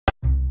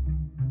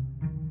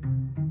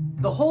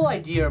The whole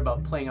idea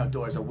about playing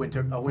outdoors, a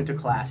winter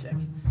classic,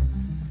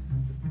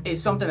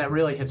 is something that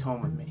really hits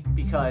home with me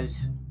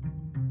because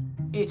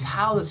it's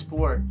how the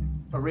sport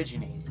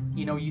originated.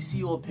 You know, you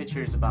see old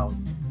pictures about,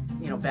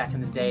 you know, back in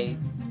the day,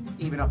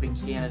 even up in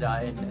Canada,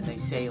 and they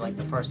say like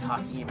the first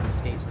hockey game in the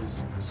States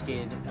was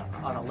skated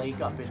on a lake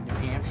up in New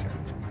Hampshire.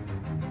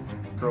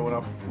 Growing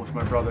up with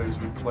my brothers,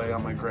 we'd play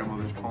on my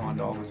grandmother's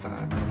pond all the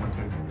time in the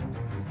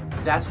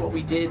winter. That's what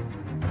we did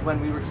when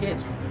we were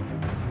kids.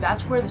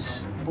 That's where the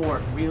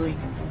sport really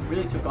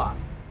took off.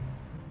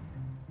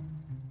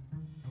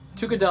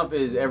 Tuukka Dump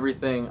is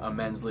everything a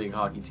men's league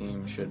hockey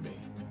team should be.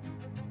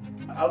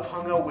 I've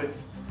hung out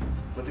with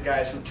the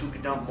guys from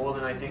Tuukka Dump more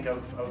than I think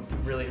I've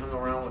really hung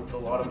around with a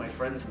lot of my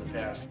friends in the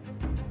past.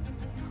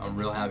 I'm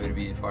real happy to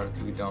be a part of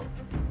Tuukka Dump.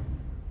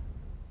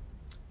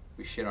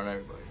 We shit on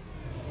everybody.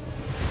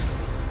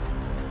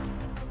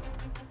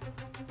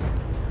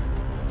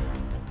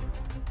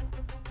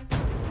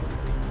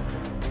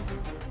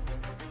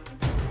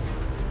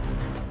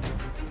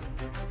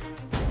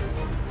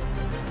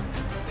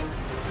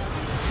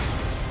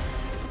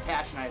 It's a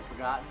passion I had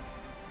forgotten,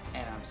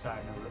 and I'm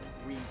starting to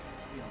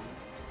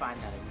find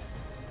that again.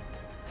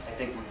 I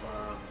think we've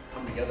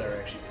come together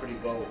actually pretty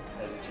well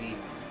as a team.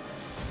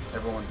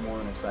 Everyone's more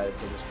than excited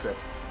for this trip.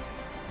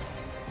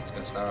 It's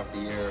going to start off the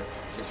year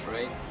just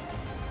right.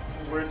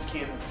 Words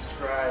can't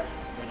describe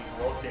when you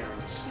go out there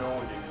and it's snowing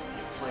and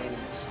you're playing in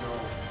the snow.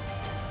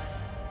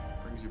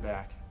 Brings you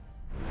back.